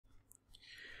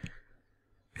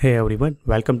Hey everyone,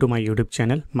 welcome to my YouTube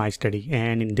channel, My Study.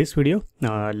 And in this video,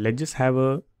 let's just have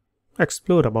a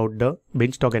explore about the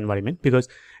Beanstalk environment, because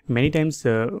many times,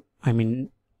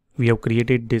 we have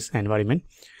created this environment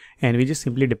and we just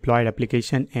simply deployed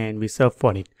application and we serve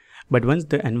for it. But once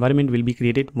the environment will be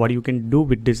created, what you can do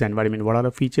with this environment, what are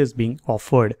the features being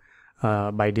offered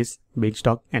by this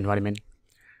Beanstalk environment.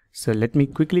 So let me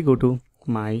quickly go to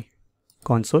my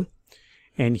console,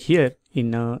 and here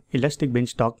in Elastic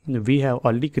Beanstalk, we have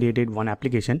already created one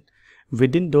application.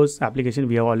 Within those application,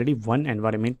 we have already one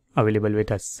environment available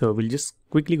with us. So we'll just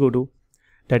quickly go to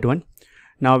that one.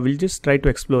 Now we'll just try to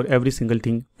explore every single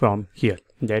thing from here,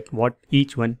 that what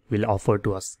each one will offer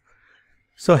to us.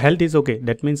 So health is okay.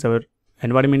 That means our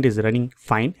environment is running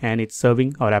fine and it's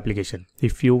serving our application.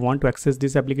 If you want to access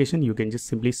this application, you can just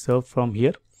simply serve from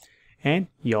here, and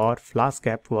your Flask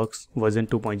app works version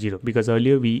 2.0, because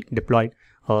earlier we deployed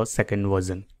a second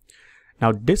version.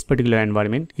 Now this particular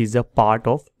environment is a part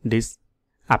of this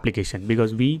application,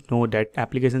 because we know that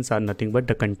applications are nothing but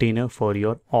the container for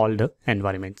your all the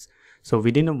environments. So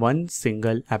within one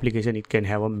single application, it can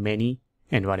have a many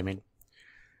environment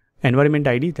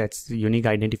ID, that's unique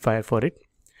identifier for it,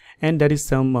 and there is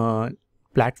some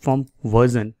platform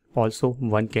version also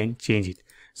one can change it.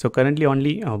 So currently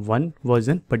only one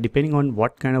version, but depending on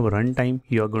what kind of runtime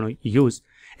you are going to use,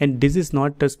 and this is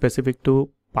not specific to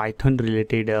Python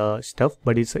related stuff,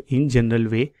 but it's in general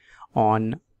way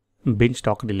on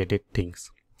Beanstalk related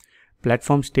things.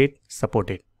 Platform state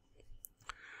supported.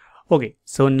 Okay,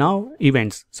 so now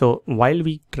events. So while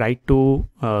we try to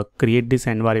create this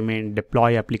environment,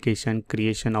 deploy application,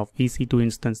 creation of EC2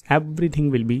 instance, everything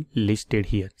will be listed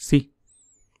here. See.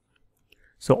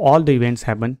 So all the events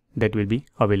happen that will be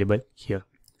available here.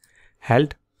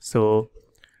 Health. So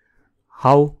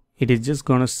how it is just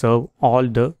going to serve all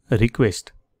the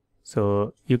requests.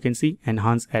 So you can see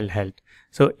enhance health.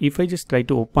 So if I just try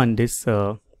to open this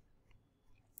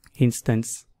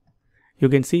instance, you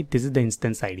can see this is the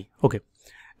instance ID. Okay.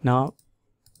 Now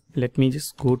let me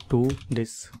just go to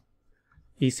this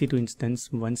EC2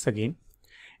 instance once again,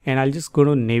 and I'll just go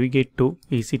to navigate to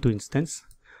EC2 instance.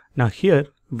 Now here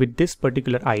with this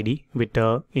particular ID with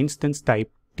the instance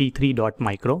type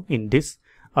t3.micro in this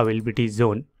availability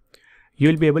zone, you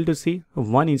will be able to see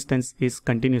one instance is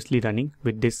continuously running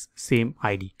with this same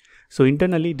ID. So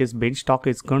internally this Beanstalk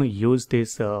is going to use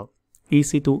this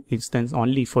EC2 instance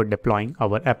only for deploying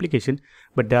our application,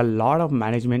 but there are a lot of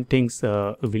management things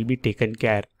will be taken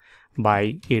care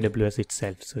by AWS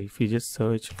itself. So if you just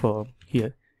search for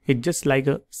here, it's just like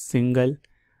a single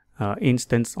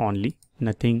instance only,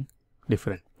 nothing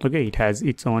different. Okay, it has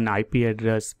its own IP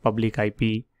address, public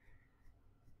IP,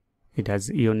 it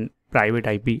has even private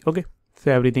IP. Okay,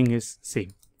 so everything is same.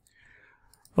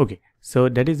 Okay, so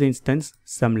that is the instance.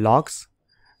 Some logs.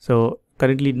 So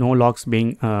currently no logs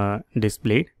being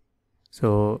displayed,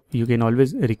 so you can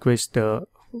always request a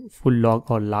full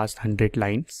log or last 100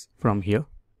 lines from here.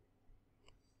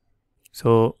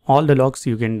 So all the logs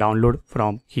you can download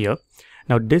from here.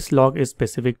 Now this log is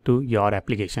specific to your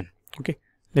application. Okay,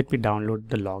 let me download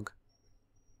the log,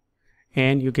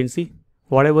 and you can see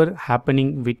whatever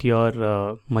happening with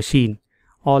your machine,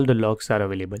 all the logs are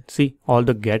available. See all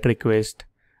the GET request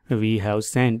we have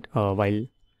sent while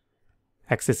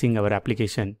accessing our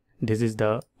application. This is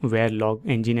the where log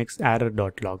nginx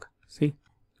error.log. See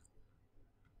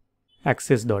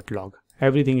access.log,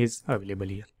 everything is available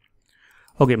here.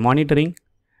 Okay, monitoring,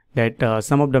 that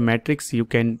some of the metrics you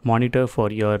can monitor for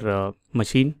your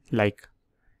machine, like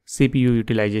CPU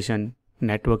utilization,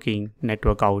 networking,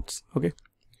 network outs. Okay,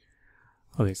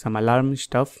 some alarm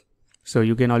stuff. So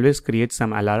you can always create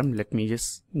some alarm. Let me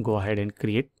just go ahead and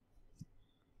create.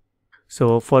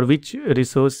 So for which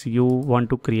resource you want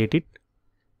to create it,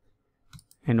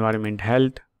 environment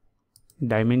health,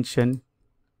 dimension,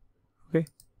 okay,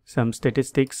 some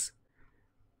statistics,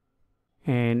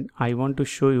 and I want to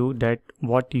show you that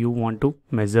what you want to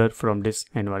measure from this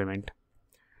environment.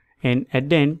 And at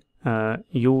the end,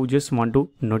 you just want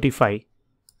to notify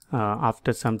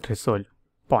after some threshold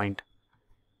point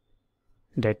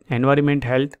that environment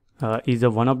health is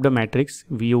one of the metrics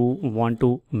you want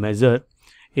to measure.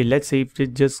 Let's say if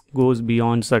it just goes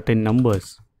beyond certain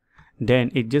numbers,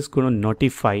 then it just going to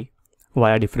notify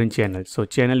via different channels. So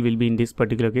channel will be in this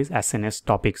particular case SNS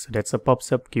topics. So that's a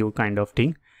pub/sub queue kind of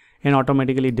thing, and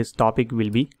automatically this topic will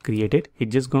be created. It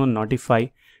just going to notify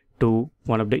to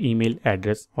one of the email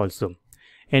address also,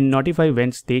 and notify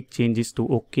when state changes to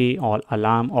OK or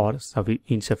alarm or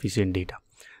insufficient data.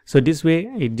 So this way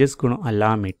it just going to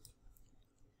alarm it.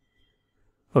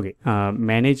 Okay,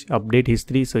 manage update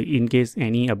history. So in case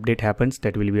any update happens,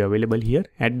 that will be available here.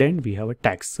 At the end we have a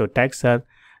tags. So tags are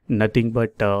nothing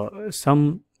but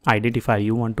some identifier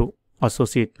you want to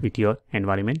associate with your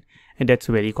environment, and that's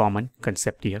a very common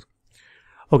concept here.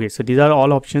 Okay, so these are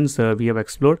all options we have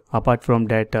explored. Apart from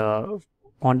that,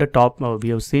 on the top we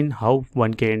have seen how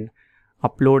one can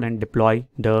upload and deploy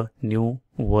the new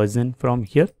version from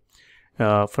here.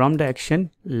 From the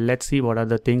action, let's see what are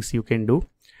the things you can do.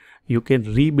 You can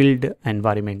rebuild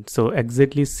environment, so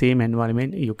exactly same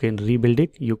environment you can rebuild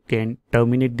it. You can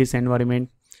terminate this environment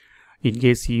in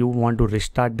case you want to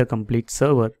restart the complete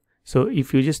server. So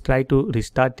if you just try to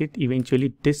restart it,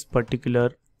 eventually this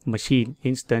particular machine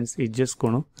instance is just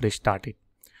gonna restart it.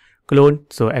 Clone,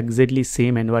 so exactly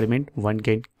same environment one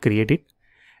can create it.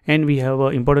 And we have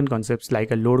important concepts like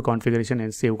a load configuration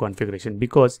and save configuration,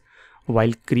 because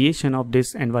while creation of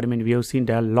this environment we have seen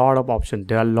there are a lot of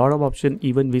options.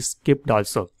 Even we skipped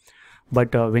also,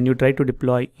 but when you try to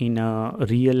deploy in a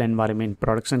real environment,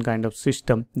 production kind of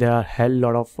system, there are a hell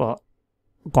lot of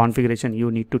configuration you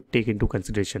need to take into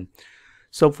consideration.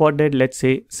 So for that, let's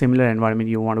say similar environment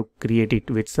you want to create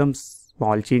it with some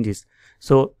small changes.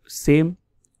 So same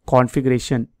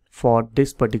configuration for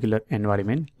this particular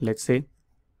environment, let's say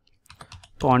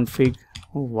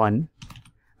config1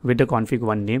 with the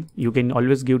config1 name. You can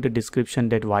always give the description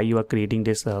that why you are creating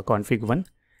this config1.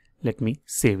 Let me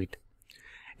save it,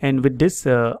 and with this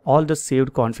all the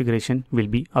saved configuration will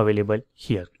be available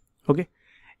here. Okay,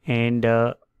 and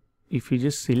if you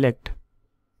just select,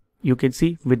 you can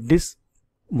see with this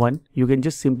one you can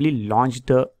just simply launch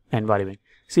the environment.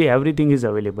 See, everything is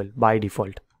available by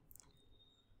default,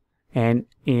 and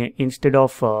instead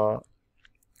of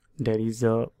there is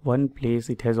one place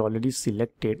it has already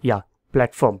selected, yeah,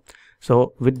 platform.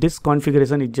 So with this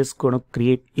configuration it's just going to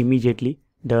create immediately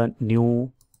the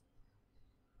new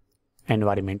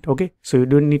environment. Okay, so you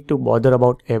don't need to bother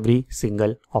about every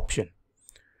single option.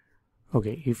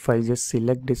 Okay, if I just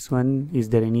select this one, is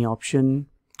there any option?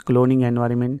 Cloning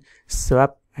environment,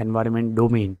 swap environment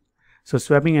domain. So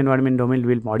swapping environment domain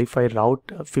will modify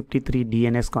route 53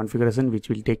 DNS configuration, which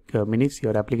will take minutes.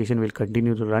 Your application will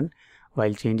continue to run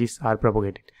while changes are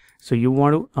propagated. So you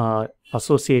want to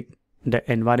associate the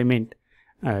environment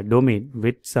domain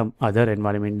with some other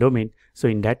environment domain. So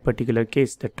in that particular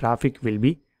case, the traffic will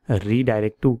be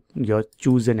redirect to your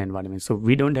chosen environment. So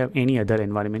we don't have any other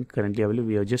environment currently available.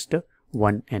 We have just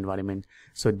one environment.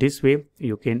 So this way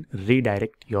you can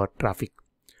redirect your traffic.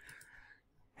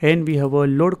 And we have a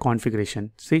load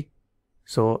configuration. See,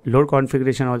 so load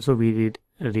configuration also we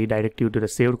redirect you to the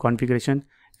saved configuration.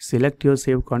 Select your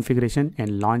saved configuration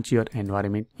and launch your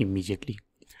environment immediately.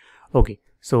 Okay,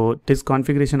 so this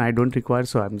configuration I don't require,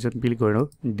 so I'm simply going to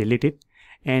delete it.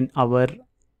 And our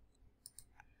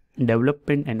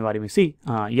development environment, see,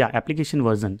 yeah, application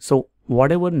version. So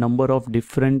whatever number of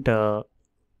different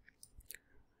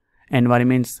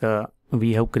environments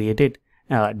we have created,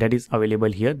 that is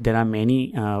available here. There are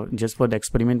many, just for the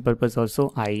experiment purpose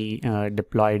also I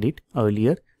deployed it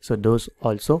earlier, so those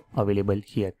also available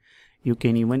here. You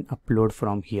can even upload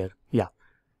from here. Yeah,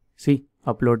 see,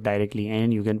 upload directly,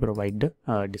 and you can provide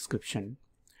the description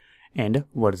and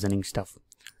versioning stuff.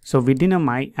 So within a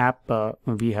my app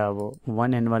we have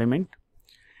one environment,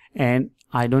 and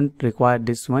I don't require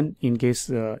this one. In case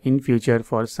in future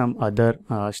for some other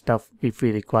stuff if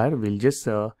we require, we'll just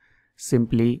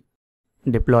simply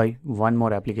deploy one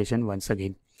more application once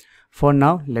again. For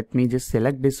now, let me just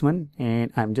select this one,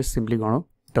 and I'm just simply going to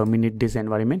terminate this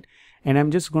environment, and I'm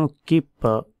just going to keep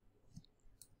the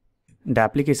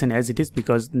application as it is,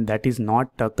 because that is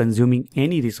not consuming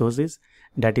any resources.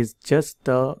 That is just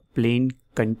the plain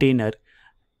container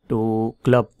to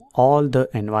club all the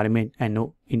environment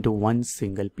and into one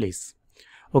single place.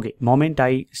 Okay, moment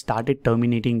I started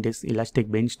terminating this Elastic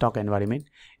Beanstalk environment,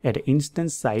 at the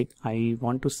instance side I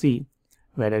want to see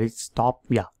whether it's stopped.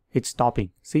 Yeah, it's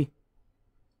stopping. See,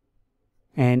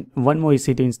 and one more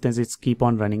EC2 instance, it's keep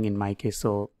on running in my case,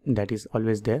 so that is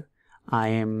always there. I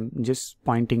am just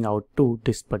pointing out to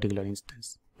this particular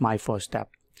instance, my first app,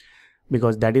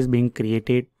 because that is being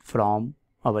created from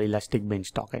our Elastic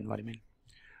Beanstalk environment.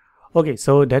 Okay,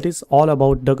 so that is all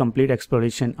about the complete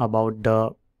exploration about the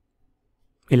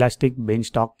Elastic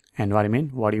Beanstalk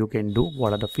environment, what you can do,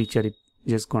 what are the features it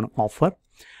is going to offer.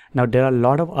 Now there are a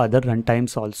lot of other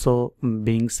runtimes also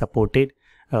being supported,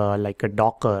 like a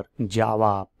Docker,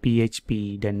 Java,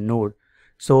 PHP, then Node.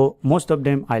 So most of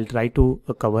them I'll try to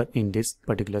cover in this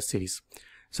particular series.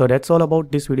 So that's all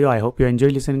about this video. I hope you enjoy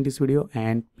listening to this video,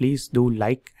 and please do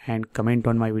like and comment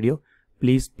on my video.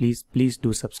 Please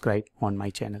do subscribe on my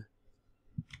channel.